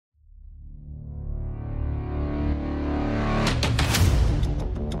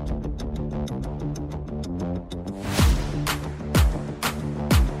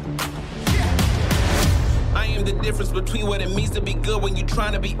difference between what it means to be good when you're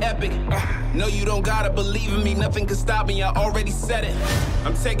trying to be epic. No, you don't gotta believe in me, nothing can stop me, I already said it.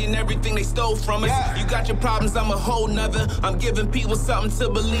 I'm taking everything they stole from us. You got your problems, I'm a whole nother. I'm giving people something to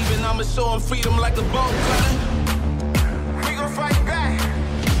believe in, I'ma show them freedom like a bolt cutter. We gon' fight back.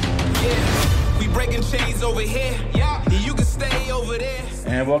 Yeah, we breaking chains over here. Yeah, you can stay over there.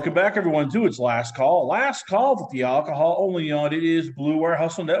 And welcome back, everyone, to its last call. Last call with the alcohol only on. It is Blue Wire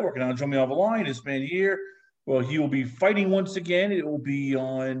Hustle Network. And now joining me on the line is man here. Well, he will be fighting once again. It will be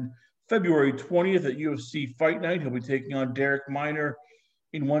on February 20th at UFC Fight Night. He'll be taking on Derek Minner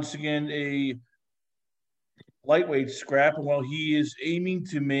in once again a lightweight scrap. And while he is aiming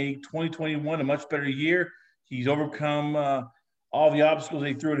to make 2021 a much better year, he's overcome all the obstacles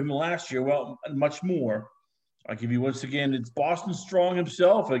they threw at him last year. Well, much more. I give you once again, it's Boston Strong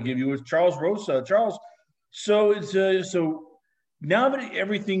himself. I give you it's Charles Rosa. Charles, so it's so now that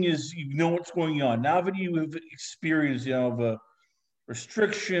everything is, you know what's going on. Now that you have experienced, the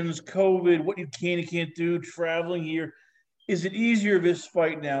restrictions, COVID, what you can and can't do, traveling here, is it easier this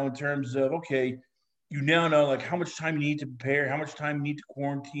fight now in terms of okay, you now know like how much time you need to prepare, how much time you need to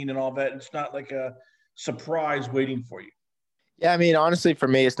quarantine, and all that. It's not like a surprise waiting for you. Yeah, I mean, honestly, for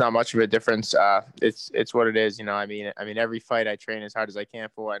me, it's not much of a difference. It's what it is, I mean, every fight I train as hard as I can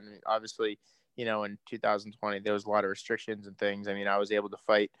for. And obviously, in 2020, there was a lot of restrictions and things. I mean, I was able to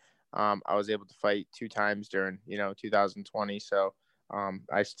fight. I was able to fight 2 times during, 2020. So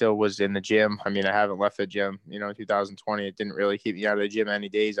I still was in the gym. I mean, I haven't left the gym. 2020, it didn't really keep me out of the gym any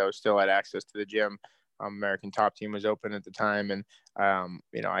days. I was still had access to the gym. American Top Team was open at the time, and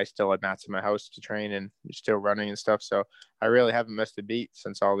I still had mats in my house to train and still running and stuff. So I really haven't missed a beat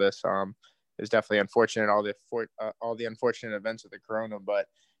since all this. It's definitely unfortunate, all the unfortunate events of the corona, but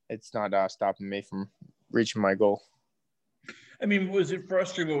it's not stopping me from reaching my goal. I mean, was it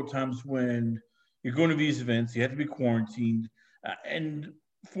frustrating at times when you're going to these events, you have to be quarantined, and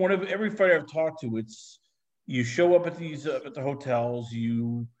for every fighter I've talked to, it's you show up at these at the hotels,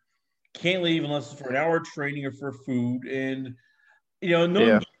 you can't leave unless it's for an hour of training or for food. And,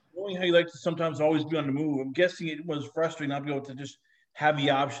 knowing how you like to sometimes always be on the move, I'm guessing it was frustrating not being able to just have the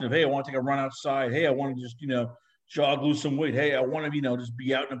option of, hey, I want to take a run outside. Hey, I want to just, jog, lose some weight. Hey, I want to, just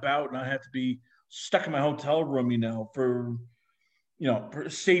be out and about and not have to be stuck in my hotel room, for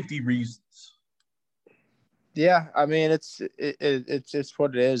safety reasons. Yeah, I mean, it's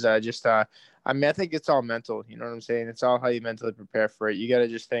what it is. I think it's all mental. You know what I'm saying? It's all how you mentally prepare for it. You got to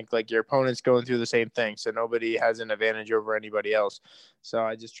just think like your opponent's going through the same thing, so nobody has an advantage over anybody else. So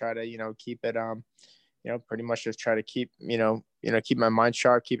I just try to, keep it, pretty much just try to keep, keep my mind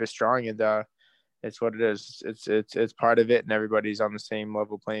sharp, keep it strong, and it's what it is. It's part of it, and everybody's on the same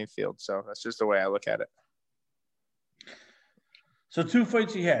level playing field. So that's just the way I look at it. So 2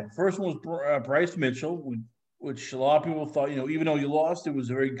 fights he had. First one was Bryce Mitchell, which a lot of people thought, even though you lost, it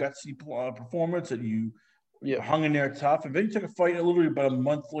was a very gutsy performance that you hung in there tough. And then you took a fight literally about a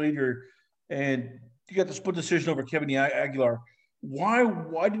month later, and you got the split decision over Kevin Aguilar. Why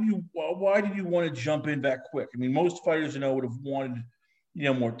did you want to jump in that quick? I mean, most fighters, would have wanted,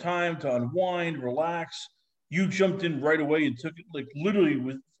 more time to unwind, relax. You jumped in right away and took it like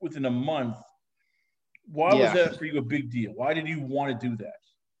literally within a month. Why was that for you a big deal? Why did you want to do that?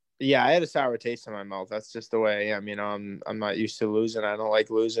 Yeah, I had a sour taste in my mouth. That's just the way I am. I'm not used to losing. I don't like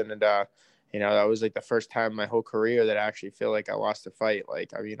losing. And, that was like the first time in my whole career that I actually feel like I lost a fight.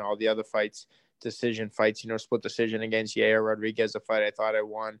 Like, I mean, all the other fights, decision fights, split decision against Yair Rodriguez, a fight I thought I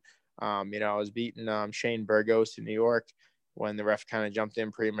won. I was beating Shane Burgos in New York when the ref kind of jumped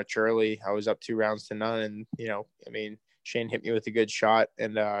in prematurely. I was up 2 rounds to none. And, Shane hit me with a good shot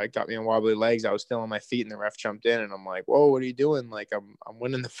and got me on wobbly legs. I was still on my feet and the ref jumped in and I'm like, whoa, what are you doing? Like, I'm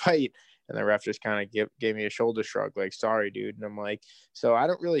winning the fight. And the ref just kind of gave me a shoulder shrug, like, sorry, dude. And I'm like, so I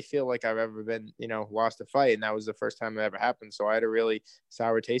don't really feel like I've ever been, lost a fight. And that was the first time it ever happened. So I had a really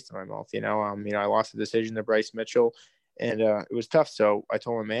sour taste in my mouth, I lost the decision to Bryce Mitchell. And it was tough. So I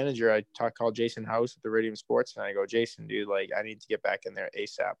told my manager, called Jason House at the Iridium Sports, and I go, Jason, dude, like, I need to get back in there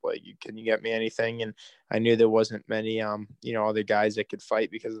ASAP. Like, can you get me anything? And I knew there wasn't many, other guys that could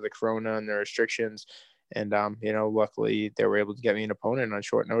fight because of the corona and the restrictions. And, luckily they were able to get me an opponent on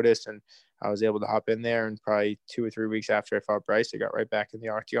short notice. And I was able to hop in there. And probably 2 or 3 weeks after I fought Bryce, I got right back in the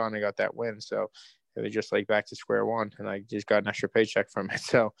octagon. I got that win. So it was just like back to square one, and I just got an extra paycheck from it.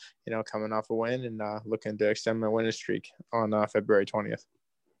 So, coming off a win and looking to extend my winning streak on February 20th.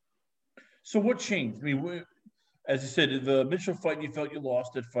 So what changed? I mean, as you said, the Mitchell fight, you felt you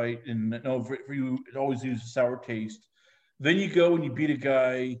lost that fight, and for you, it always leaves a sour taste. Then you go and you beat a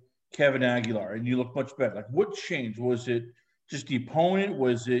guy, Kevin Aguilar, and you look much better. Like, what changed? Was it just the opponent?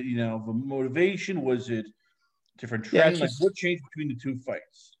 Was it, the motivation? Was it Different Yeah, training? Like, what changed between the two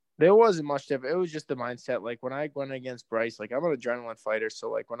fights? there wasn't much different. It was just the mindset. Like when I went against Bryce, like I'm an adrenaline fighter. So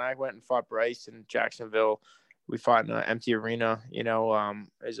like when I went and fought Bryce in Jacksonville, we fought in an empty arena.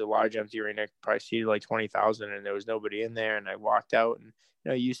 There's a large empty arena, probably seated like 20,000, and there was nobody in there. And I walked out, and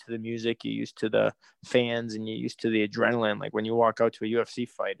you're used to the music, you're used to the fans, and you're used to the adrenaline. Like when you walk out to a UFC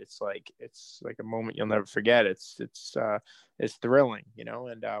fight, it's like a moment you'll never forget. It's thrilling,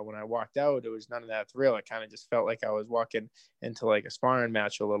 And when I walked out, it was none of that thrill. It kind of just felt like I was walking into like a sparring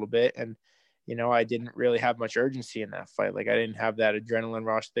match a little bit, and I didn't really have much urgency in that fight. Like I didn't have that adrenaline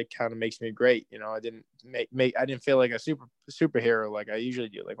rush that kind of makes me great. I didn't I didn't feel like a superhero like I usually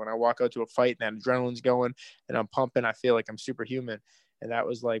do. Like when I walk out to a fight and that adrenaline's going and I'm pumping, I feel like I'm superhuman. And that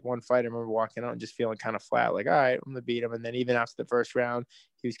was like one fight I remember walking out and just feeling kind of flat, like, all right, I'm gonna beat him. And then even after the first round,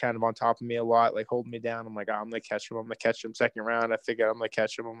 he was kind of on top of me a lot, like holding me down. I'm like, oh, I'm gonna catch him. Second round, I figured I'm gonna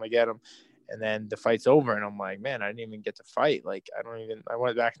catch him. I'm gonna get him. And then the fight's over, and I'm like, man, I didn't even get to fight. Like, I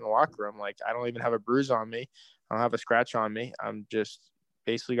went back in the locker room. Like, I don't even have a bruise on me. I don't have a scratch on me. I'm just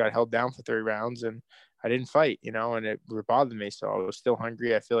basically got held down for 3 rounds, and I didn't fight, and it bothered me. So I was still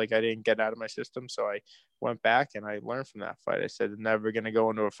hungry. I feel like I didn't get out of my system. So I went back and I learned from that fight. I said, I'm never going to go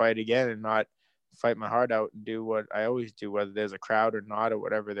into a fight again and not fight my heart out and do what I always do, whether there's a crowd or not, or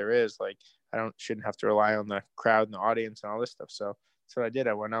whatever there is. Like, shouldn't have to rely on the crowd and the audience and all this stuff. So that's what I did.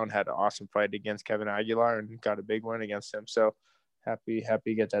 I went out and had an awesome fight against Kevin Aguilar and got a big win against him. So happy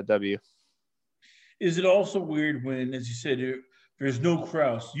to get that W. Is it also weird when, as you said, there's no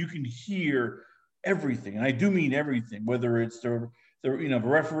crowd, so you can hear everything, and I do mean everything, whether it's the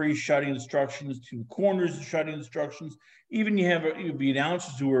referee shouting instructions to the corners shouting instructions, even you have the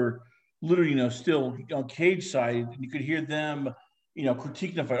announcers who are literally still on cage side, and you could hear them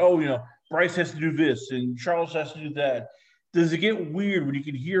critiquing the fight. Oh, Bryce has to do this and Charles has to do that. Does it get weird when you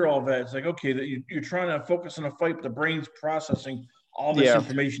can hear all that? It's like, okay, that you're trying to focus on a fight, but the brain's processing all this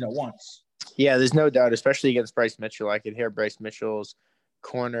information at once. Yeah, there's no doubt, especially against Bryce Mitchell. I could hear Bryce Mitchell's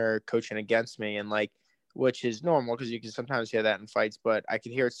corner coaching against me, and which is normal because you can sometimes hear that in fights, but I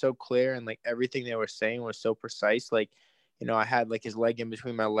could hear it so clear, and everything they were saying was so precise. I had his leg in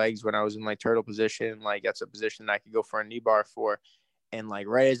between my legs when I was in turtle position. That's a position that I could go for a knee bar for. And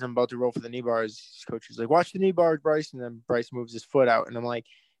right as I'm about to roll for the knee bars, his coach is like, watch the knee bars, Bryce. And then Bryce moves his foot out. And I'm they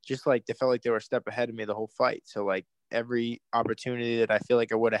felt like they were a step ahead of me the whole fight. So every opportunity that I feel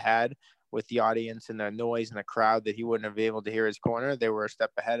like I would have had with the audience and the noise and the crowd that he wouldn't have been able to hear his corner, they were a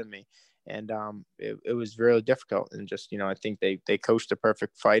step ahead of me. And it was really difficult. And just, I think they coached a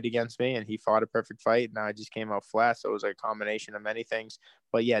perfect fight against me, and he fought a perfect fight. And I just came out flat. So it was a combination of many things.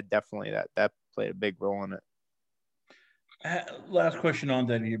 But yeah, definitely that played a big role in it. Last question on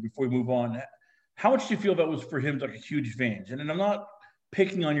that here before we move on. How much do you feel that was for him a huge advantage? And I'm not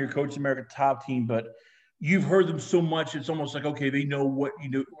picking on your Coach America Top Team, but you've heard them so much, it's almost like, okay, they know what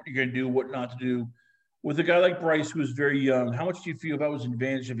you're going to do, what not to do. With a guy like Bryce, who is very young, how much do you feel that was an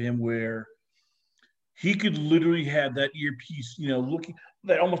advantage of him where he could literally have that earpiece, looking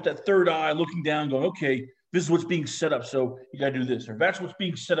almost that third eye, looking down, going, okay, this is what's being set up, so you got to do this, or that's what's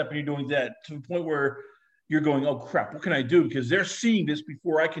being set up and you're doing that, to the point where you're going, oh, crap, what can I do? Because they're seeing this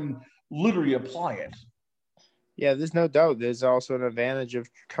before I can literally apply it. Yeah, there's no doubt. There's also an advantage of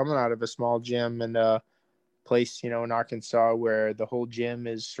coming out of a small gym and place, in Arkansas where the whole gym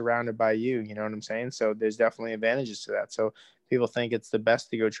is surrounded by you. You know what I'm saying? So there's definitely advantages to that. So people think it's the best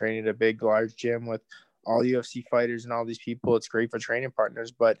to go train at a big, large gym with all UFC fighters and all these people. It's great for training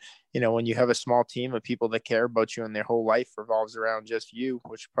partners. But, when you have a small team of people that care about you and their whole life revolves around just you,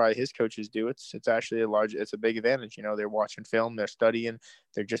 which probably his coaches do, it's actually it's a big advantage. They're watching film, they're studying,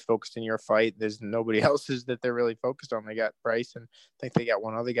 they're just focused in your fight. There's nobody else's that they're really focused on. They got Bryce, and I think they got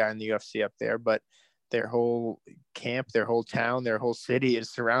one other guy in the UFC up there, but their whole camp, their whole town, their whole city is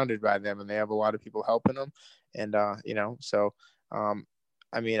surrounded by them, and they have a lot of people helping them. And, I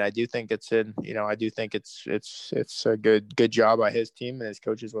do think it's a good job by his team and his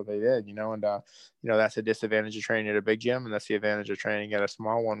coaches, what they did, and that's a disadvantage of training at a big gym, and that's the advantage of training at a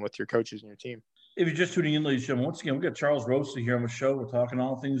small one with your coaches and your team. If you're just tuning in, ladies and gentlemen, once again, we got Charles Rosa here on the show. We're talking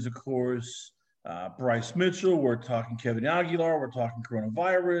all things, of course, Bryce Mitchell. We're talking Kevin Aguilar. We're talking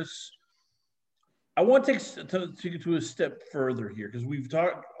coronavirus. I want to take it to a step further here, because we've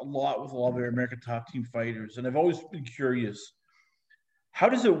talked a lot with a lot of our American Top Team fighters, and I've always been curious, how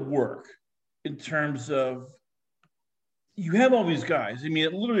does it work in terms of, you have all these guys. I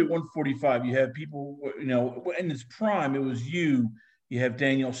mean, literally at 145, you have people, in its prime, it was you have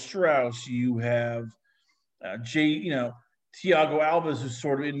Daniel Strauss, you have Thiago Alves is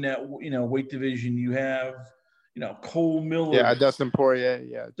sort of in that, weight division. You have, Cole Miller. Yeah, Dustin Poirier.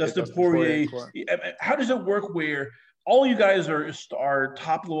 Yeah, Dustin Poirier. How does it work where all you guys are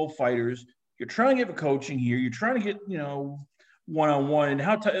top level fighters? You're trying to get the coaching here. You're trying to get one-on-one. And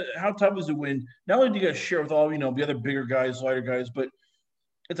how tough is it when not only do you guys share with all the other bigger guys, lighter guys, but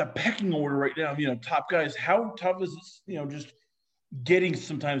it's a pecking order right now. Top guys. How tough is this? Just getting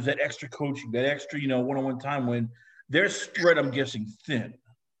sometimes that extra coaching, that extra one-on-one time when they're spread, I'm guessing, thin.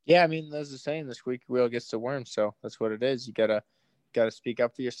 Yeah, I mean, there's the saying, the squeaky wheel gets the worm. So that's what it is. You gotta speak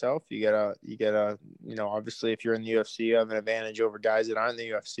up for yourself. You gotta, obviously if you're in the UFC, you have an advantage over guys that aren't in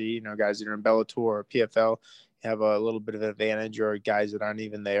the UFC, guys that are in Bellator or PFL, you have a little bit of an advantage, or guys that aren't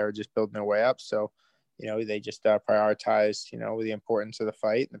even there, just building their way up. So, they just prioritize, the importance of the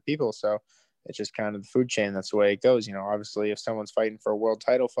fight and the people. So it's just kind of the food chain. That's the way it goes. Obviously if someone's fighting for a world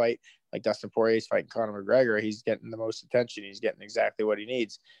title fight, like Dustin Poirier is fighting Conor McGregor, he's getting the most attention. He's getting exactly what he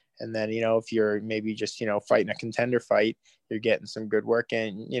needs. And then, if you're maybe just, fighting a contender fight, you're getting some good work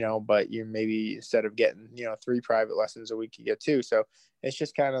in, but you're maybe instead of getting, 3 private lessons a week, you get 2. So it's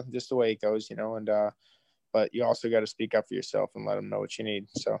just kind of just the way it goes, and, but you also got to speak up for yourself and let them know what you need.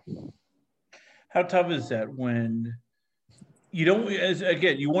 So how tough is that when you don't,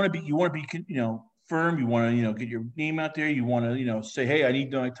 you want to be, firm. You want to, get your name out there. You want to, say, hey, I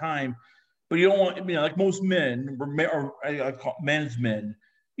need my time, but you don't want, like most men or I call men's men,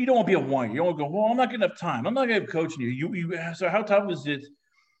 you don't want to be a whiner. You don't want to go, well, I'm not getting enough time. I'm not going to be coaching you. So how tough is it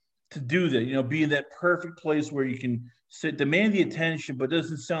to do that? Be in that perfect place where you can demand the attention, but it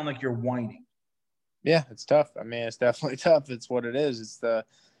doesn't sound like you're whining. Yeah, it's tough. I mean, it's definitely tough. It's what it is.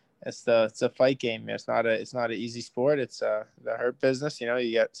 It's a fight game. It's not an easy sport. It's the hurt business.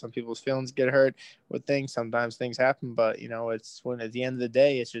 You get some people's feelings get hurt with things. Sometimes things happen, but it's when at the end of the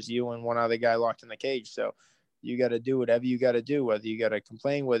day, it's just you and one other guy locked in the cage. So you got to do whatever you got to do, whether you got to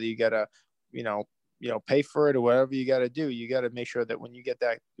complain, whether you got to, pay for it or whatever you got to do. You got to make sure that when you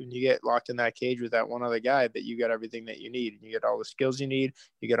get locked in that cage with that one other guy, that you got everything that you need. You get all the skills you need.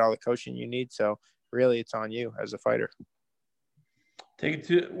 You get all the coaching you need. So really it's on you as a fighter.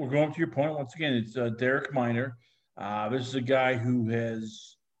 We're going to your point once again. It's Derek Minor. This is a guy who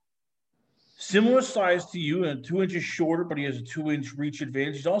has similar size to you and 2 inches shorter, but he has a 2-inch reach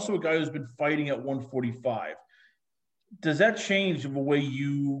advantage. He's also a guy who's been fighting at 145. Does that change the way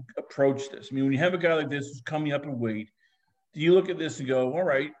you approach this? I mean, when you have a guy like this who's coming up in weight, do you look at this and go, all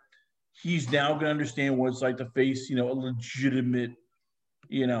right, he's now going to understand what it's like to face, a legitimate,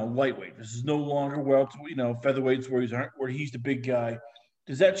 lightweight. This is no longer featherweights where he's the big guy.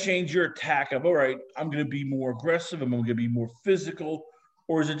 Does that change your attack of, all right, I'm going to be more aggressive, I'm going to be more physical,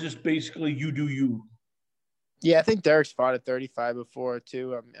 or is it just basically you do you? Yeah, I think Derek's fought at 35 before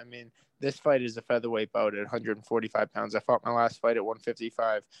too. I mean, this fight is a featherweight bout at 145 pounds. I fought my last fight at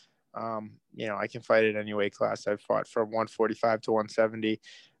 155. I can fight at any weight class. I've fought from 145 to 170.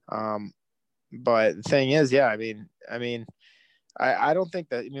 But the thing is, yeah, I mean, I don't think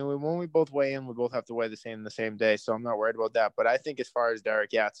that, when we both weigh in, we both have to weigh the same day. So I'm not worried about that. But I think as far as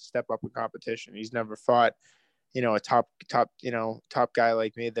Derek, yeah, it's a step up in competition. He's never fought, a top guy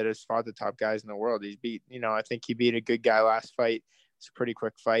like me that has fought the top guys in the world. He's beat, I think he beat a good guy last fight. It's a pretty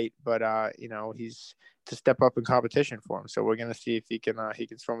quick fight, but he's to step up in competition for him. So we're going to see if he can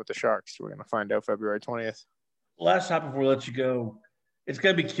swim with the Sharks. We're going to find out February 20th. Last time before we let you go, it's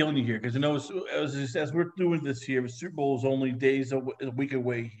going to be killing you here because as we're doing this here, the Super Bowl is only a week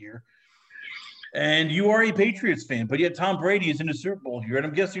away here. And you are a Patriots fan, but yet Tom Brady is in the Super Bowl here. And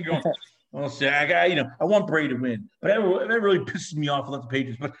I'm guessing you're going, well, see, I want Brady to win. But that really pisses me off about the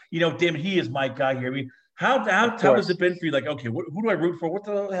Patriots. But, damn it, he is my guy here. I mean, how tough has it been for you? Like, okay, who do I root for? What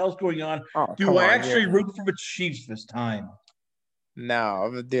the hell's going on? Do I actually root for the Chiefs this time?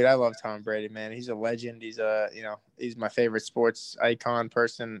 No, dude, I love Tom Brady, man. He's a legend. He's he's my favorite sports icon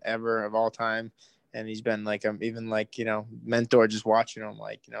person ever of all time. And he's been mentor, just watching him,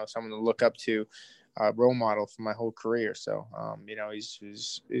 someone to look up to, role model for my whole career. So, he's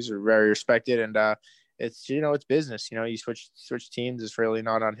very respected, and it's business. You switch teams. It's really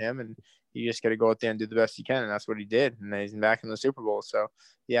not on him, and you just got to go out there and do the best you can. And that's what he did. And he's back in the Super Bowl. So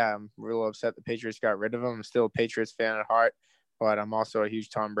yeah, I'm real upset the Patriots got rid of him. I'm still a Patriots fan at heart, but I'm also a huge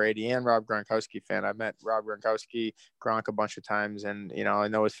Tom Brady and Rob Gronkowski fan. I've met Rob Gronkowski, Gronk, a bunch of times, and I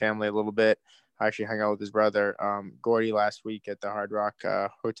know his family a little bit. I actually hung out with his brother, Gordy, last week at the Hard Rock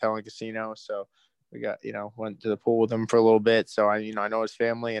Hotel and Casino. So we got, went to the pool with him for a little bit. So I know his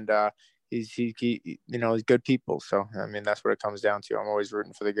family, and he's good people. So that's what it comes down to. I'm always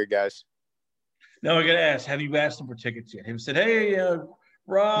rooting for the good guys. Now I got to ask: have you asked him for tickets yet? Have you said, "Hey,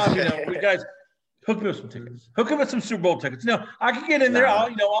 Rob, you guys, hook me with some tickets. Hook me with some Super Bowl tickets." No, I can get in there. I'll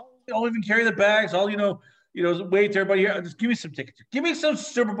even carry the bags. I'll wait, everybody here. Just give me some tickets. Give me some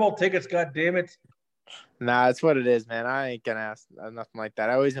Super Bowl tickets, God damn it. Nah, that's what it is, man. I ain't gonna ask nothing like that.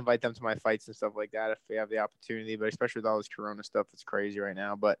 I always invite them to my fights and stuff like that if we have the opportunity. But especially with all this Corona stuff, it's crazy right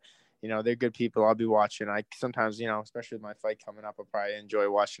now. But they're good people. I'll be watching. I sometimes, especially with my fight coming up, I'll probably enjoy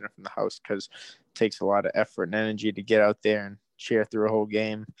watching it from the house because it takes a lot of effort and energy to get out there and cheer through a whole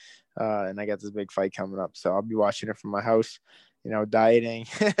game. And I got this big fight coming up, so I'll be watching it from my house. Dieting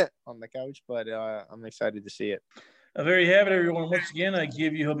on the couch, but I'm excited to see it. There you have it, everyone. Once again,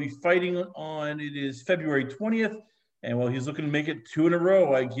 he'll be fighting it is February 20th. And while he's looking to make it 2 in a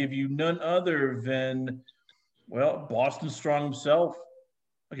row, I give you none other than, Boston Strong himself.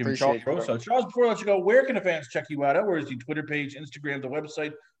 I give you Charles Rosa. Charles, before I let you go, where can the fans check you out? Where is the Twitter page, Instagram, the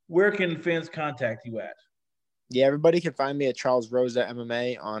website? Where can fans contact you at? Yeah, everybody can find me at Charles Rosa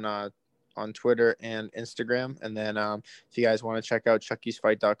MMA on Twitter and Instagram. And then if you guys want to check out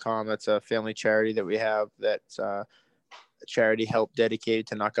chuckysfight.com, that's a family charity that we have that's a charity help dedicated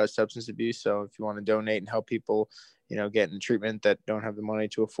to knockout substance abuse. So if you want to donate and help people, getting treatment that don't have the money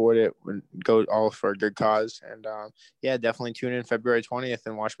to afford it, go all for a good cause. And definitely tune in February 20th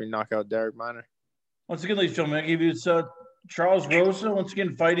and watch me knock out Derek Minor. Once again, ladies and gentlemen, I give you Charles Rosa, once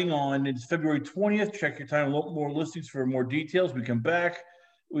again, fighting it's February 20th. Check your time, more listings for more details. We come back.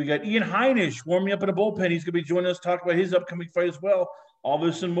 We got Ian Heinisch warming up in the bullpen. He's going to be joining us to talk about his upcoming fight as well. All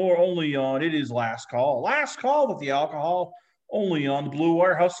this and more only on It Is Last Call. Last Call with the Alcohol, only on the Blue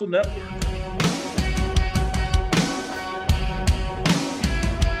Wire Hustle Network.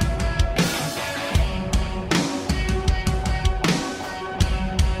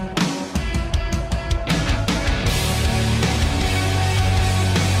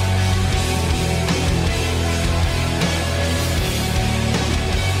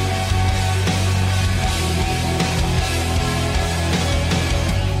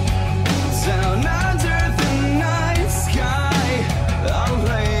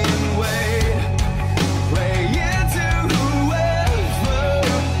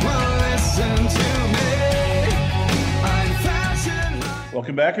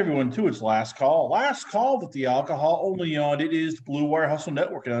 Welcome back, everyone, to It's Last Call. Last Call with the Alcohol, only on It Is Blue Wire Hustle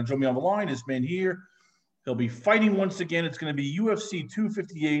Network. And join me on the line, this man here. He'll be fighting once again. It's going to be UFC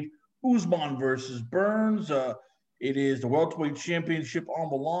 258, Usman versus Burns. It is the welterweight championship on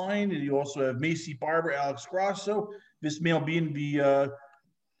the line. And you also have Macy Barber, Alex Grasso. This man will be in the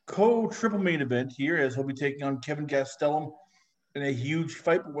co-triple main event here, as he'll be taking on Kevin Gastelum in a huge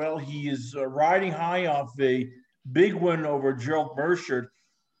fight. Well, he is riding high off a big win over Gerald Meerschaert,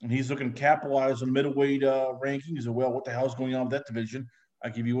 and he's looking to capitalize on middleweight rankings. Well, what the hell is going on with that division? I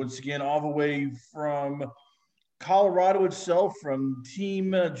give you once again all the way from Colorado itself, from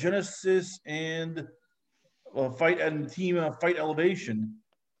Team Genesis and Fight Elevation.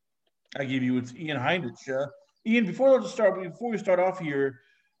 I give you it's Ian Heinisch. Ian, before we start off here,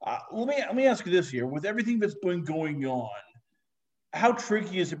 let me ask you this here: with everything that's been going on, how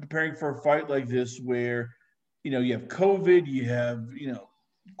tricky is it preparing for a fight like this, where you have COVID, you have,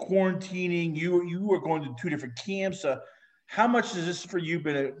 quarantining, you are going to 2 different camps. How much has this for you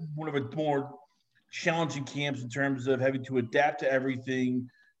been one of the more challenging camps in terms of having to adapt to everything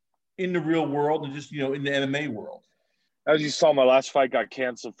in the real world and just, in the MMA world? As you saw, my last fight got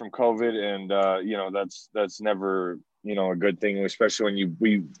canceled from COVID, and, that's never, a good thing, especially when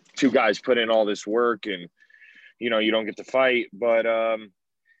we 2 guys put in all this work and, you don't get to fight. But,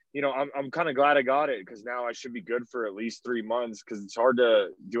 I'm kind of glad I got it, because now I should be good for at least 3 months, because it's hard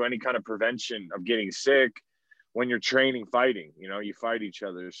to do any kind of prevention of getting sick when you're training fighting. You fight each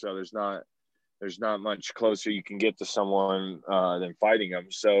other, so there's not much closer you can get to someone than fighting them.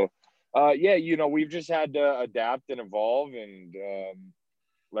 So, we've just had to adapt and evolve, and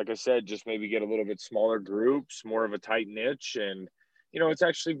like I said, just maybe get a little bit smaller groups, more of a tight niche, and it's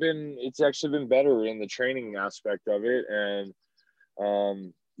actually been better in the training aspect of it, and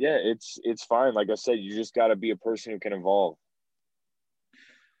it's fine. Like I said, you just got to be a person who can evolve.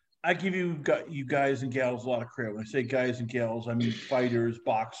 I give you guys and gals a lot of credit. When I say guys and gals, I mean fighters,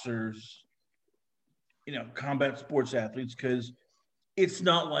 boxers, combat sports athletes, because it's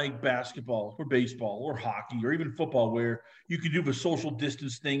not like basketball or baseball or hockey or even football, where you can do the social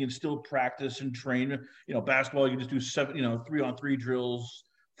distance thing and still practice and train. Basketball, you can just do 7, 3-on-3 drills,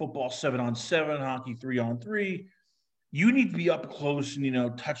 football 7-on-7, hockey 3-on-3. You need to be up close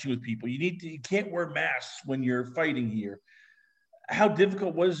and, touching with people. You can't wear masks when you're fighting here. How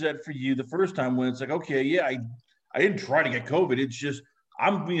difficult was that for you the first time, when it's like, okay, yeah, I didn't try to get COVID. It's just,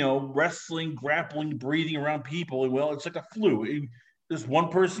 I'm, wrestling, grappling, breathing around people. And it's like a flu. This one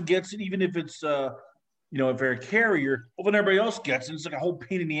person gets it, even if it's, if they're a carrier, then everybody else gets it. It's like a whole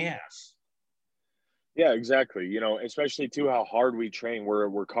pain in the ass. Yeah, exactly. You know, especially too how hard we train,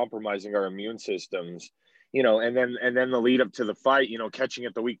 we're compromising our immune systems, you know, and then the lead up to the fight, you know, catching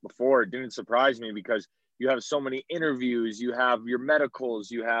it the week before, it didn't surprise me because you have so many interviews, you have your medicals,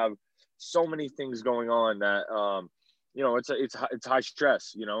 you have so many things going on that you know, it's high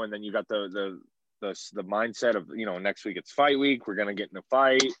stress, you know, and then you got the mindset of, you know, next week it's fight week, we're gonna get in a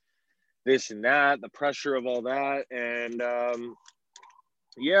fight, this and that, the pressure of all that, and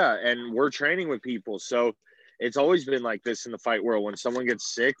yeah, and we're training with people. So it's always been like this in the fight world. When someone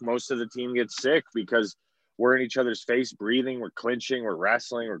gets sick, most of the team gets sick because we're in each other's face, breathing, we're clinching, we're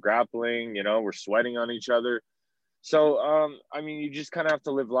wrestling, we're grappling, you know, we're sweating on each other. So, I mean, you just kind of have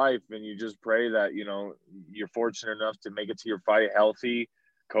to live life and you just pray that, you know, you're fortunate enough to make it to your fight healthy,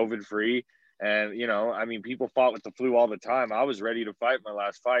 COVID free. And, you know, I mean, people fought with the flu all the time. I was ready to fight my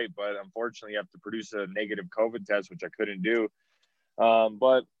last fight, but unfortunately, you have to produce a negative COVID test, which I couldn't do.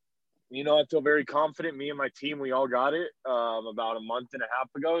 But you know, I feel very confident. Me and my team, we all got it about a month and a half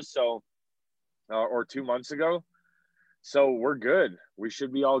ago, so or 2 months ago. So we're good. We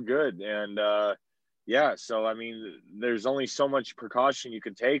should be all good. And yeah, so I mean, there's only so much precaution you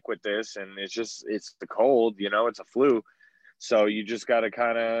can take with this, and it's the cold. You know, it's a flu, so you just got to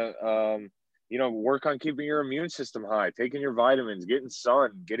kind of you know, work on keeping your immune system high, taking your vitamins, getting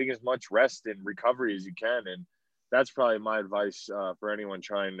sun, getting as much rest and recovery as you can, and that's probably my advice for anyone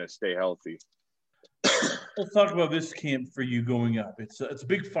trying to stay healthy. Let's talk about this camp for you going up. It's a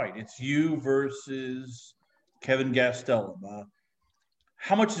big fight. It's you versus Kevin Gastelum.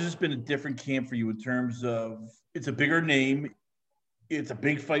 How much has this been a different camp for you in terms of it's a bigger name, it's a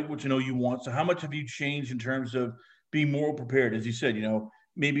big fight, which I know you want. So how much have you changed in terms of being more prepared? As you said, you know,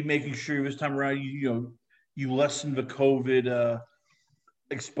 maybe making sure this time around you lessen the COVID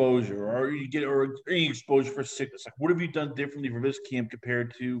exposure or you get or any exposure for sickness. Like, what have you done differently for this camp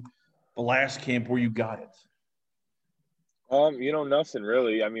compared to the last camp where you got it? You know, nothing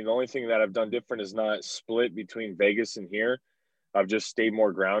really. I mean, the only thing that I've done different is not split between Vegas and here. I've just stayed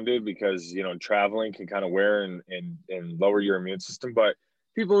more grounded because, you know, traveling can kind of wear and lower your immune system. But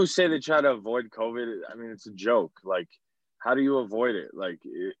people who say they try to avoid COVID, I mean, it's a joke. Like, how do you avoid it? Like,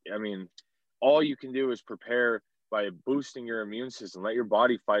 I mean, all you can do is prepare by boosting your immune system, let your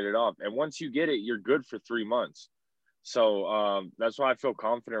body fight it off. And once you get it, you're good for 3 months. So that's why I feel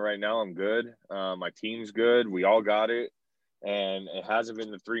confident right now. I'm good. My team's good. We all got it. And it hasn't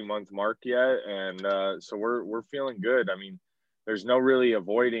been the 3 month mark yet. And so we're feeling good. I mean, there's no really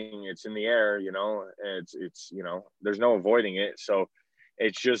avoiding. It's in the air, you know, it's, you know, there's no avoiding it. So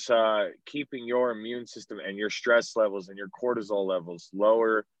it's just keeping your immune system and your stress levels and your cortisol levels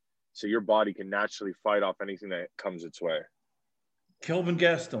lower so your body can naturally fight off anything that comes its way. Kelvin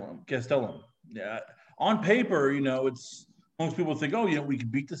Gastelum. Yeah. On paper, you know, it's most people think, oh, you know, we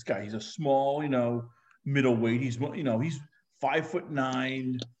could beat this guy. He's a small, you know, middleweight. He's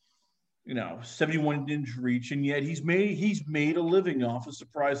 5'9", you know, 71-inch reach, and yet he's made a living off of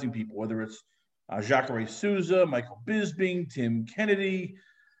surprising people, whether it's Jacare Souza, Michael Bisping, Tim Kennedy.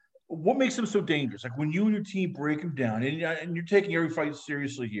 What makes him so dangerous? Like when you and your team break him down, and you're taking every fight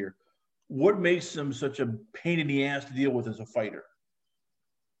seriously here, what makes him such a pain in the ass to deal with as a fighter?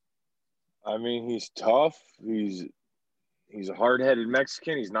 I mean, he's tough. He's a hard-headed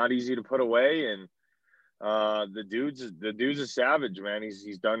Mexican. He's not easy to put away, and the dude's a savage, man.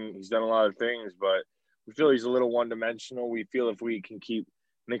 He's done a lot of things, but we feel he's a little one-dimensional. We feel if we can keep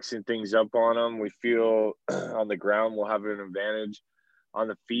mixing things up on him, we feel on the ground we'll have an advantage. On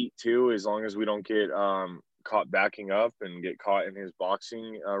the feet too, as long as we don't get caught backing up and get caught in his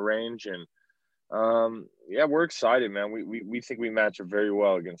boxing range. And yeah, we're excited, man. We think we match up very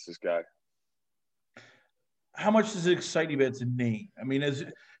well against this guy. How much does it excite you that it's a name? I mean, as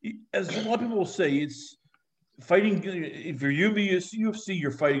a lot of people will say, it's fighting. If you're UFC,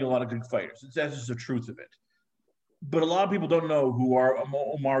 you're fighting a lot of good fighters. That's just the truth of it. But a lot of people don't know who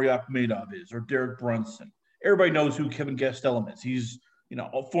Omari Akhmedov is or Derek Brunson. Everybody knows who Kevin Gastelum is. He's, you know,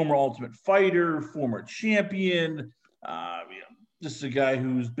 a former Ultimate Fighter, former champion. You know, just a guy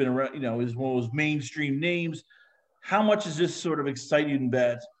who's been around. You know, is one of those mainstream names. How much is this sort of exciting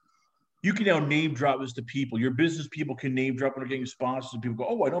that you can now name drop this to people? Your business people can name drop when they're getting sponsors, and people go,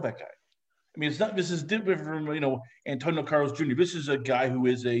 "Oh, I know that guy." I mean, this is different from, you know, Antonio Carlos Jr. This is a guy who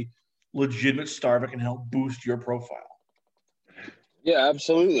is a legitimate star that can help boost your profile. Yeah,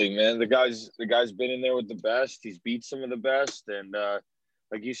 absolutely, man. The guy's been in there with the best. He's beat some of the best, and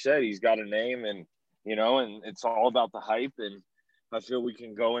like you said, he's got a name, and you know, and it's all about the hype. And I feel we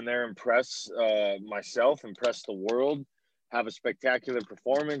can go in there and impress myself, impress the world, have a spectacular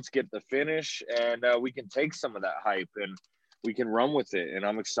performance, get the finish, and we can take some of that hype and we can run with it. And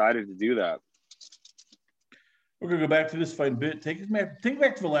I'm excited to do that. We're going to go back to this fight a bit. Take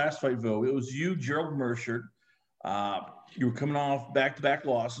back to the last fight, though. It was you, Gerald Mercer. You were coming off back-to-back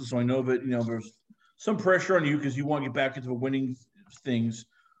losses, so I know that, there's some pressure on you because you want to get back into the winning things.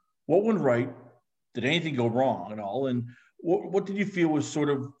 What went right? Did anything go wrong at all? And what did you feel was sort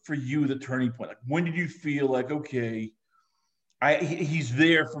of, for you, the turning point? Like, when did you feel like, okay, he's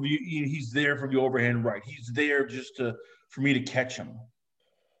there for you. He's there for the overhand right. He's there for me to catch him.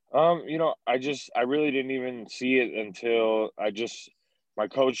 I really didn't even see it until my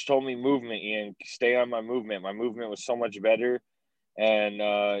coach told me movement, Ian, stay on my movement. My movement was so much better. And,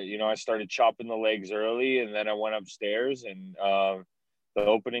 I started chopping the legs early, and then I went upstairs, and the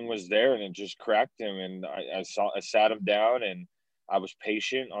opening was there, and it just cracked him. And I sat him down, and I was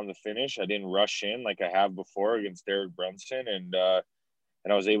patient on the finish. I didn't rush in like I have before against Derek Brunson. And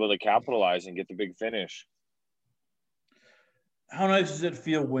I was able to capitalize and get the big finish. How nice does it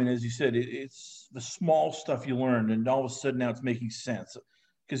feel when, as you said, it's the small stuff you learned, and all of a sudden now it's making sense?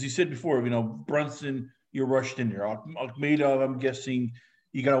 Because you said before, Brunson, you rushed in there. Almeida, I'm guessing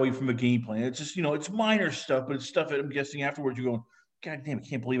you got away from a game plan. It's just, it's minor stuff, but it's stuff that I'm guessing afterwards you're going, God damn, I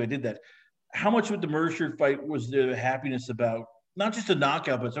can't believe I did that. How much with the Mercer fight was there the happiness about not just a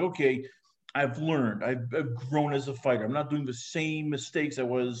knockout, but it's okay, I've learned. I've grown as a fighter. I'm not doing the same mistakes I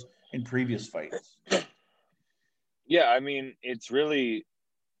was in previous fights. Yeah, I mean,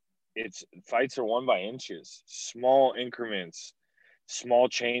 fights are won by inches, small increments, small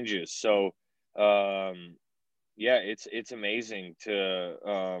changes. So, it's amazing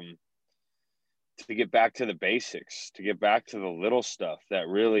to get back to the basics, to get back to the little stuff that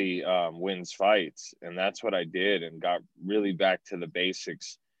really wins fights. And that's what I did, and got really back to the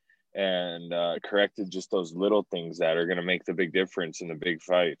basics and corrected just those little things that are going to make the big difference in the big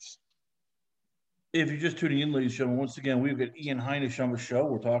fights. If you're just tuning in, ladies and gentlemen, once again, we've got Ian Heinisch on the show.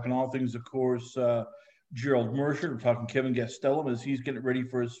 We're talking all things, of course, Gerald Mercer. We're talking Kevin Gastelum as he's getting ready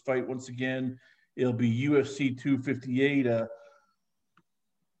for his fight once again. It'll be UFC 258.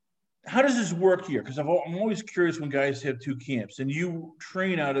 How does this work here? Because I'm always curious when guys have two camps. And you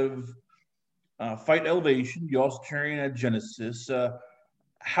train out of Fight Elevation. You also train at Genesis.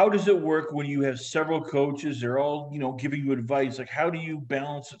 How does it work when you have several coaches? They're all, giving you advice. Like, how do you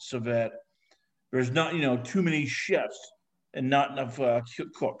balance it so that there's not, too many chefs and not enough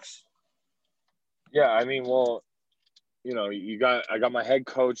cooks? Yeah, I mean, well, I got my head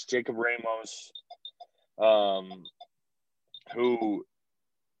coach, Jacob Ramos, who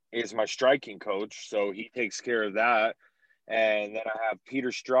is my striking coach. So he takes care of that. And then I have Peter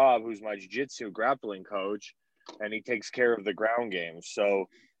Straub, who's my jiu-jitsu grappling coach, and he takes care of the ground game. So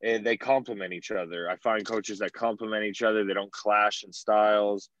they complement each other. I find coaches that complement each other. They don't clash in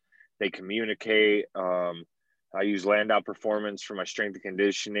styles. They communicate. I use Landau Performance for my strength and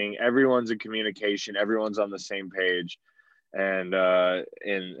conditioning. Everyone's in communication. Everyone's on the same page. And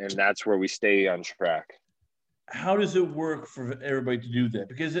that's where we stay on track. How does it work for everybody to do that?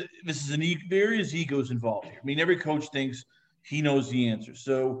 Because there is egos involved here. I mean, every coach thinks he knows the answer.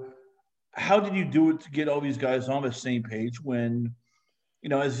 So how did you do it to get all these guys on the same page when,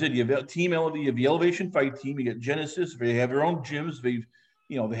 as I said, you have you have the Elevation Fight Team, you got Genesis, they have their own gyms, they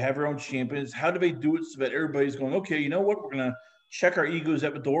have their own champions. How do they do it so that everybody's going, okay, you know what? We're going to check our egos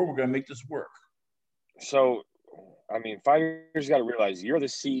at the door. We're going to make this work. So, I mean, fighters got to realize you're the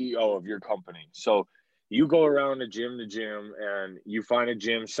CEO of your company. So you go around to gym and you find a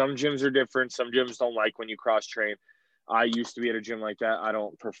gym. Some gyms are different. Some gyms don't like when you cross train. I used to be at a gym like that. I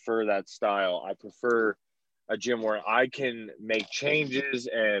don't prefer that style. I prefer a gym where I can make changes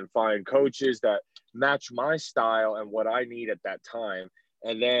and find coaches that match my style and what I need at that time.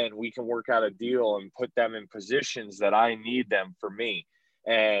 And then we can work out a deal and put them in positions that I need them for me.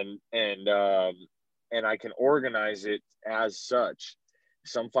 And I can organize it as such.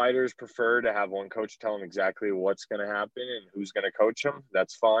 Some fighters prefer to have one coach tell them exactly what's going to happen and who's going to coach them.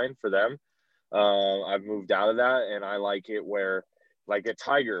 That's fine for them. I've moved out of that, and I like it where, like a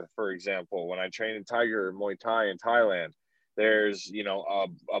Tiger, for example, when I train in Tiger Muay Thai in Thailand, there's,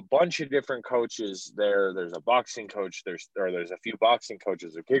 a bunch of different coaches there. There's a boxing coach. There's a few boxing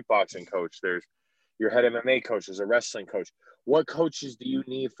coaches, a kickboxing coach. There's your head MMA coach. There's a wrestling coach. What coaches do you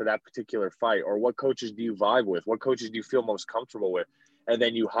need for that particular fight? Or what coaches do you vibe with? What coaches do you feel most comfortable with? And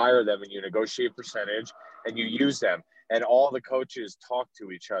then you hire them and you negotiate percentage and you use them. And all the coaches talk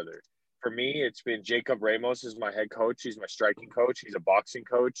to each other. For me, it's been Jacob Ramos is my head coach. He's my striking coach. He's a boxing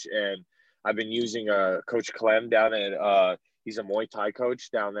coach. And I've been using Coach Clem down at he's a Muay Thai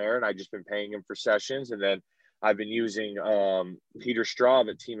coach down there, and I've just been paying him for sessions. And then I've been using Peter Straub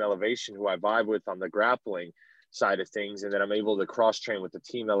at Team Elevation, who I vibe with on the grappling side of things. And then I'm able to cross-train with the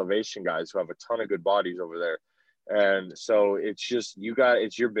Team Elevation guys who have a ton of good bodies over there. And so it's just,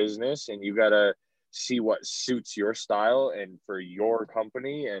 it's your business, and you got to see what suits your style and for your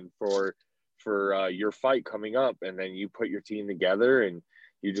company and for your fight coming up. And then you put your team together and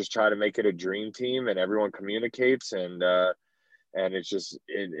you just try to make it a dream team, and everyone communicates, and it's just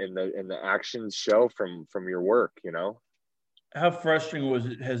in the actions show from your work, you know. How frustrating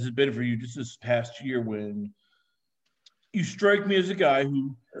has it been for you just this past year, when you strike me as a guy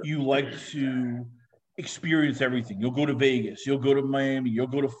who you like to experience everything? You'll go to Vegas, you'll go to Miami, you'll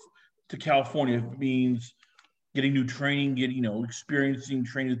go to California if it means getting new training, experiencing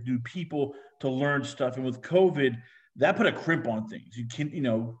training with new people to learn stuff. And with COVID, that put a crimp on things. You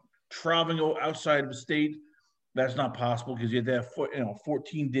can, traveling outside of the state, that's not possible because you have to have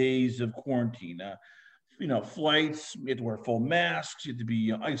 14 days of quarantine. Flights, you have to wear full masks, you have to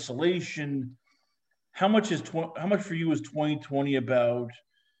be isolation. How much for you is 2020 about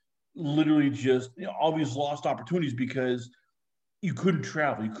literally just all these lost opportunities because you couldn't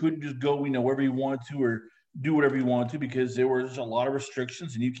travel, you couldn't just go wherever you wanted to or do whatever you wanted to because there was a lot of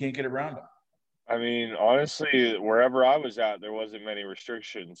restrictions and you can't get around them? I mean, honestly, wherever I was at, there wasn't many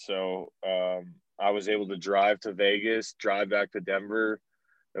restrictions. So I was able to drive to Vegas, drive back to Denver.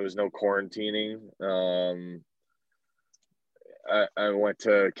 There was no quarantining. I went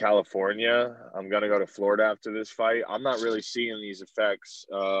to California. I'm going to go to Florida after this fight. I'm not really seeing these effects.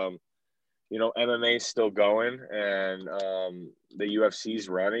 MMA is still going, and the UFC's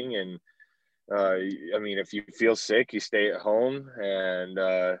running. And, I mean, if you feel sick, you stay at home.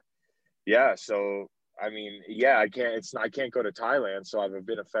 And, so, I mean, I can't go to Thailand, so I've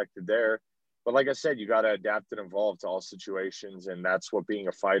been affected there. But like I said, you got to adapt and evolve to all situations, and that's what being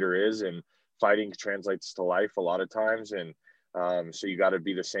a fighter is. And fighting translates to life a lot of times, and so you got to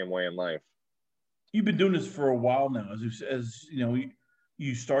be the same way in life. You've been doing this for a while now, as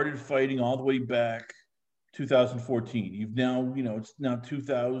you started fighting all the way back 2014. You've now, it's now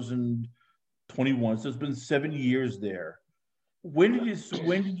 2021, so it's been 7 years there. When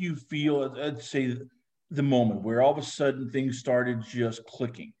did you feel, I'd say, the moment where all of a sudden things started just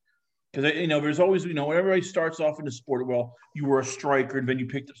clicking? Because, there's always, when everybody starts off in the sport, well, you were a striker, and then you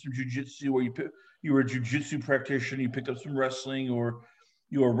picked up some jiu-jitsu, or you were a jiu-jitsu practitioner, you picked up some wrestling, or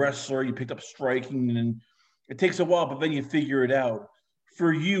you were a wrestler, you picked up striking, and it takes a while, but then you figure it out.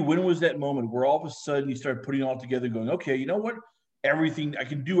 For you, when was that moment where all of a sudden you started putting it all together going, okay, you know what? Everything, I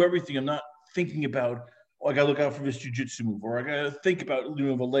can do everything. I'm not thinking about, I got to look out for this jiu-jitsu move, or I got to think about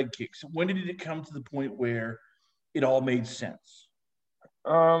doing a leg kick. So when did it come to the point where it all made sense?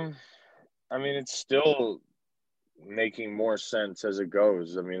 I mean, it's still making more sense as it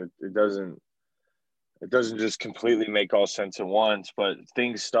goes. I mean, it doesn't just completely make all sense at once, but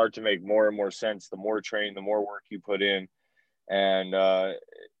things start to make more and more sense the more training, the more work you put in. And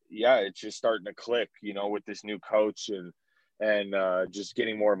it's just starting to click, with this new coach and just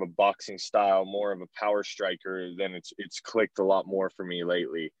getting more of a boxing style, more of a power striker. Then it's clicked a lot more for me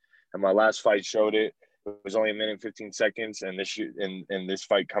lately. And my last fight showed it. It was only 1 minute and 15 seconds, and this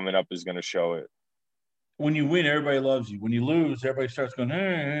fight coming up is going to show it. When you win, everybody loves you. When you lose, everybody starts going,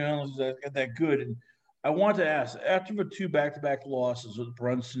 hey, not that good. And I want to ask, after the 2 back-to-back losses with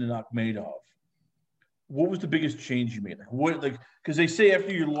Brunson and Akhmedov, what was the biggest change you made? Because they say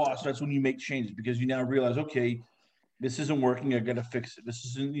after you lost, that's when you make changes, because you now realize, okay, this isn't working. I got to fix it. This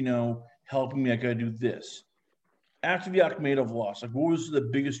isn't, helping me. I got to do this. After the Akhmedov loss, what was the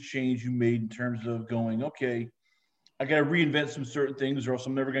biggest change you made in terms of going, okay, I got to reinvent some certain things, or else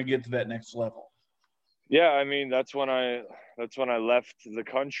I'm never going to get to that next level? Yeah, I mean, that's when I left the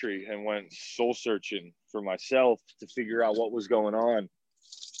country and went soul searching for myself to figure out what was going on.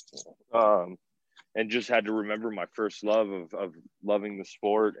 And just had to remember my first love of loving the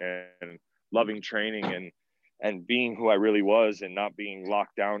sport and loving training and being who I really was, and not being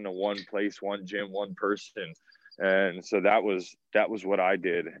locked down to one place, one gym, one person. And so that was what I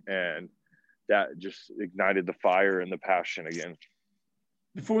did. And that just ignited the fire and the passion again.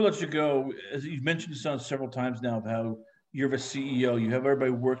 Before we let you go, as you've mentioned this on several times now, of how you're the CEO, you have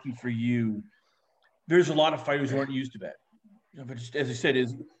everybody working for you. There's a lot of fighters who aren't used to that. But just, as I said,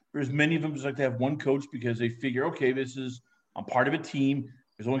 there's many of them just like to have one coach because they figure, okay, I'm part of a team.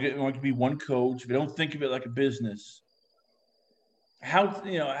 There's only going to be one coach. They don't think of it like a business. How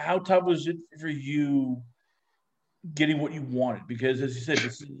tough was it for you getting what you wanted? Because as you said,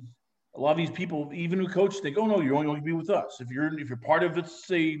 a lot of these people, even who coach, think, oh no, you're only going to be with us. If you're part of, let's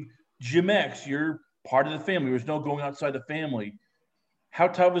say, Gym X, you're part of the family. There's no going outside the family. How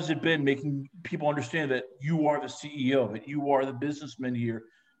tough has it been making people understand that you are the CEO, that you are the businessman here?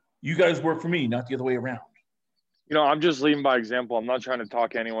 You guys work for me, not the other way around. I'm just leading by example. I'm not trying to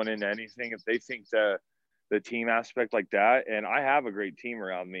talk anyone into anything. If they think that the team aspect like that. And I have a great team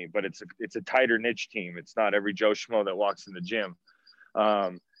around me, but it's a tighter niche team. It's not every Joe Schmo that walks in the gym.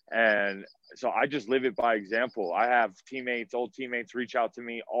 And so I just live it by example. I have old teammates reach out to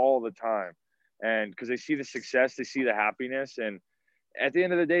me all the time. And because they see the success, they see the happiness. And at the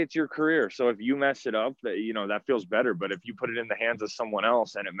end of the day, it's your career. So if you mess it up, that feels better. But if you put it in the hands of someone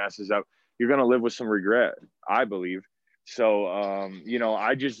else and it messes up, you're going to live with some regret, I believe. So,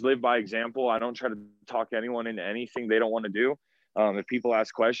 I just live by example. I don't try to talk anyone into anything they don't want to do. If people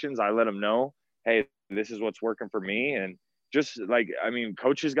ask questions, I let them know, hey, this is what's working for me. And just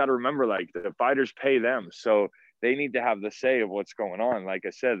coaches got to remember, the fighters pay them. So they need to have the say of what's going on. Like I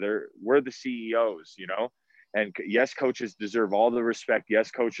said, we're the CEOs, and yes, coaches deserve all the respect.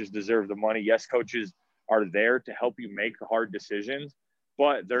 Yes, coaches deserve the money. Yes, coaches are there to help you make the hard decisions,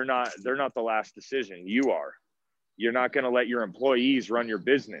 but they're not the last decision. You are. You're not going to let your employees run your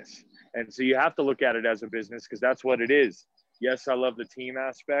business. And so you have to look at it as a business because that's what it is. Yes, I love the team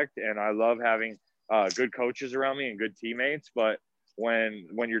aspect and I love having good coaches around me and good teammates. But when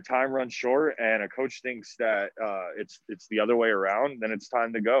your time runs short and a coach thinks that it's the other way around, then it's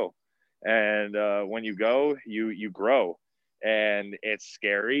time to go. And when you go, you grow. And it's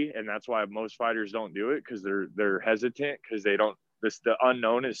scary. And that's why most fighters don't do it because they're hesitant because the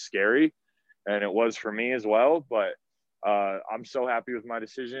unknown is scary. And it was for me as well, but I'm so happy with my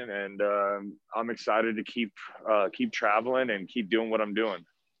decision, and I'm excited to keep traveling and keep doing what I'm doing.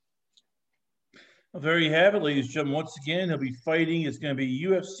 Well, there you have it, ladies and gentlemen. Once again, he'll be fighting. It's going to be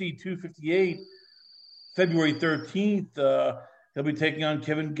UFC 258, February 13th. He'll be taking on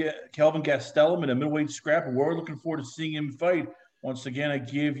Kelvin Gastelum in a middleweight scrap, and we're looking forward to seeing him fight. Once again, I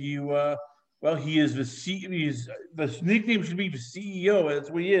give you, he is the nickname should be the CEO.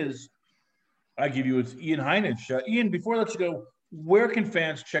 That's what he is. I give you it's Ian Heinisch. Ian, before I let you go, where can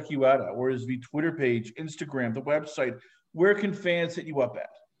fans check you out at? Where is the Twitter page, Instagram, the website? Where can fans hit you up at?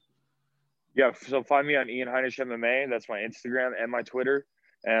 Yeah, so find me on Ian Heinisch MMA. That's my Instagram and my Twitter.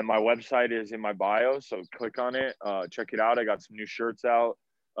 And my website is in my bio, so click on it. Check it out. I got some new shirts out.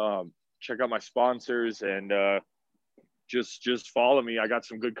 Check out my sponsors and just follow me. I got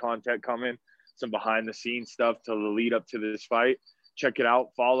some good content coming, some behind-the-scenes stuff to the lead up to this fight. Check it out.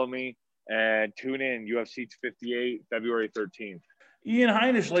 Follow me. And tune in UFC 258, February 13th. Ian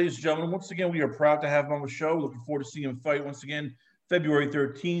Heinisch, ladies and gentlemen. Once again, we are proud to have him on the show. Looking forward to seeing him fight once again, February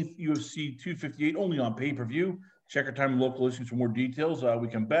 13th, UFC 258, only on pay-per-view. Check our time and local listings for more details. We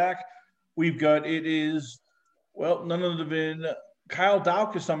come back. We've got, none other than Kyle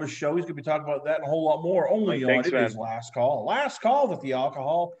Daukaus on the show. He's going to be talking about that and a whole lot more. Only on it is Last Call. Last Call with the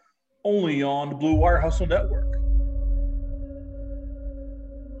Alcohol, only on the Blue Wire Hustle Network.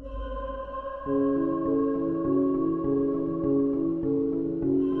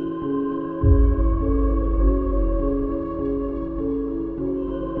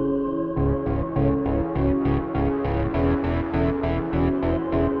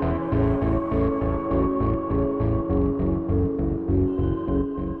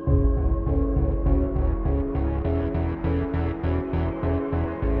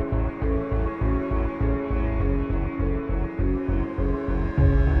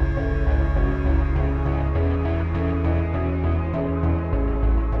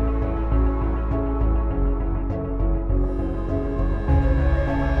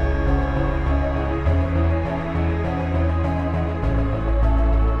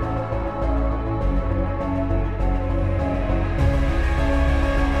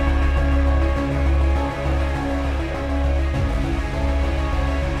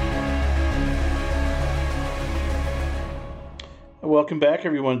 Welcome back,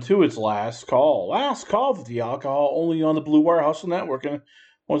 everyone, to its Last Call. Last Call with the Alcohol, only on the Blue Wire Hustle Network. And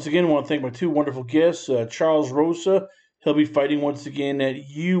once again, I want to thank my two wonderful guests, Charles Rosa. He'll be fighting once again at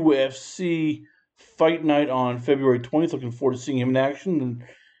UFC Fight Night on February 20th. Looking forward to seeing him in action. And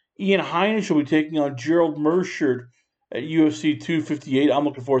Ian Heinisch will be taking on Gerald Meerschaert at UFC 258. I'm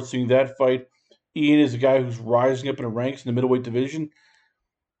looking forward to seeing that fight. Ian is a guy who's rising up in the ranks in the middleweight division.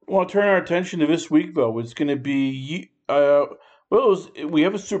 I want to turn our attention to this week, though. It's going to be... we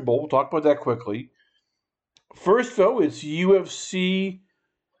have a Super Bowl. We'll talk about that quickly. First, though, it's UFC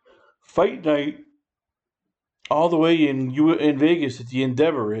Fight Night all the way in Vegas at the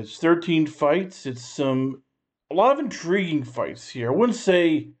Endeavor. It's 13 fights. It's a lot of intriguing fights here. I wouldn't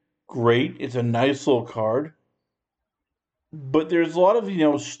say great. It's a nice little card. But there's a lot of,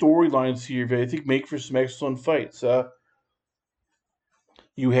 storylines here that I think make for some excellent fights.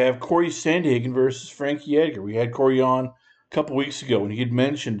 You have Corey Sandhagen versus Frankie Edgar. We had Corey on couple weeks ago, and he had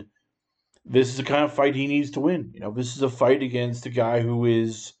mentioned this is the kind of fight he needs to win. This is a fight against a guy who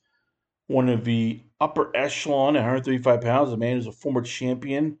is one of the upper echelon at 135 pounds, a man who's a former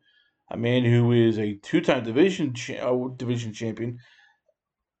champion, a man who is a two-time division champion.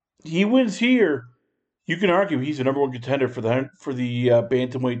 He wins here. You can argue he's the number one contender for the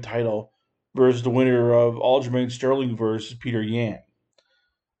bantamweight title versus the winner of Aljamain Sterling versus Peter Yan.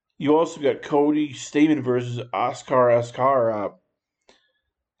 You also got Cody Stamann versus Askar Askar.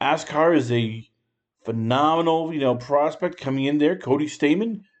 Askar is a phenomenal, prospect coming in there. Cody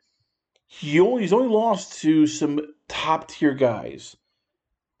Stamann, he's only lost to some top tier guys,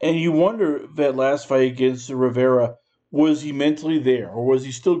 and you wonder that last fight against Rivera, was he mentally there, or was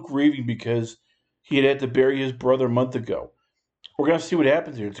he still grieving because he had to bury his brother a month ago? We're gonna see what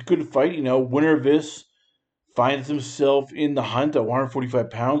happens here. It's a good fight, Winner of this finds himself in the hunt at 145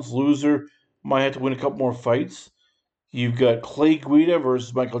 pounds. Loser might have to win a couple more fights. You've got Clay Guida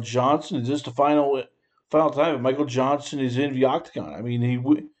versus Michael Johnson. Is this the final time that Michael Johnson is in the octagon? I mean,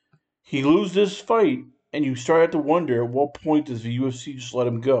 he loses this fight, and you start to wonder, at what point does the UFC just let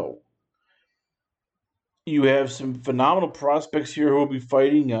him go? You have some phenomenal prospects here who will be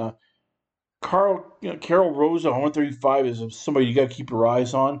fighting. Karol Rosa, 135, is somebody you got to keep your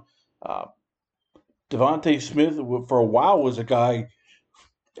eyes on. Devontae Smith, for a while, was a guy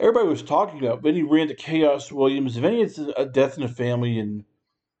everybody was talking about. Then he ran to Chaos Williams. Then he has a death in the family, and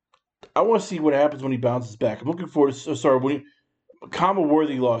I want to see what happens when he bounces back. I'm looking forward to when Kama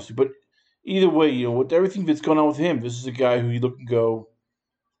Worthy lost, but either way, with everything that's going on with him, this is a guy who you look and go,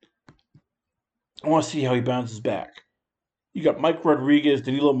 I want to see how he bounces back. You got Mike Rodriguez,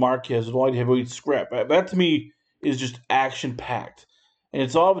 Danilo Marquez, and light heavyweight scrap. That to me is just action packed, and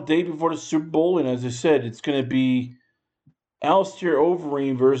it's all the day before the Super Bowl. And as I said, it's going to be Alistair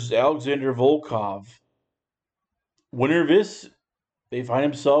Overeem versus Alexander Volkov. Winner of this, they find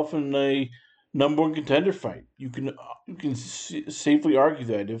himself in a number one contender fight. You can safely argue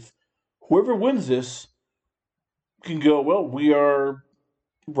that if whoever wins this can go, well, we are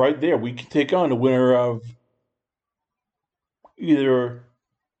right there. We can take on the winner of either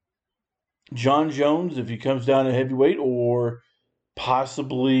John Jones if he comes down to heavyweight, or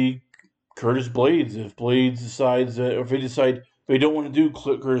possibly Curtis Blades if Blades decides or if they decide they don't want to do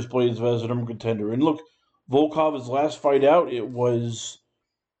Curtis Blades as a number contender. And look, Volkov's last fight out, it was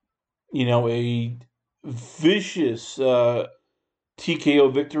a vicious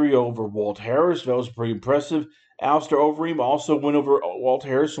TKO victory over Walt Harris. That was pretty impressive. Alistair Overeem also went over Walt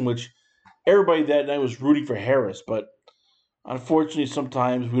Harris, in which everybody that night was rooting for Harris, but unfortunately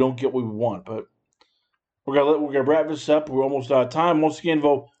sometimes we don't get what we want. But we're gonna wrap this up. We're almost out of time. Once again,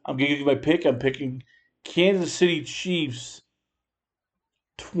 Vo, I'm gonna give you my pick. I'm picking Kansas City Chiefs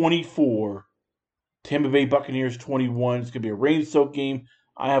 24, Tampa Bay Buccaneers 21. It's gonna be a rain-soaked game.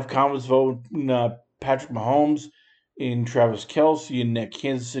 I have confidence in Patrick Mahomes, in Travis Kelce, in that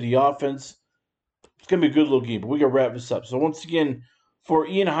Kansas City offense. It's going to be a good little game, but we got to wrap this up. So once again, for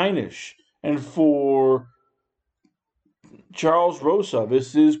Ian Heinisch and for Charles Rosa,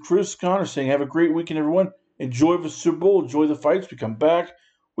 this is Chris Connor saying have a great weekend, everyone. Enjoy the Super Bowl. Enjoy the fights. We come back.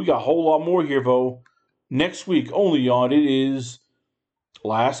 We got a whole lot more here, Vo. Next week, only on it is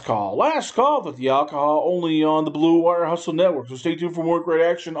Last Call. Last Call with the alcohol, only on the Blue Wire Hustle Network. So stay tuned for more great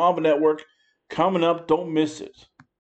action on the network. Coming up, don't miss it.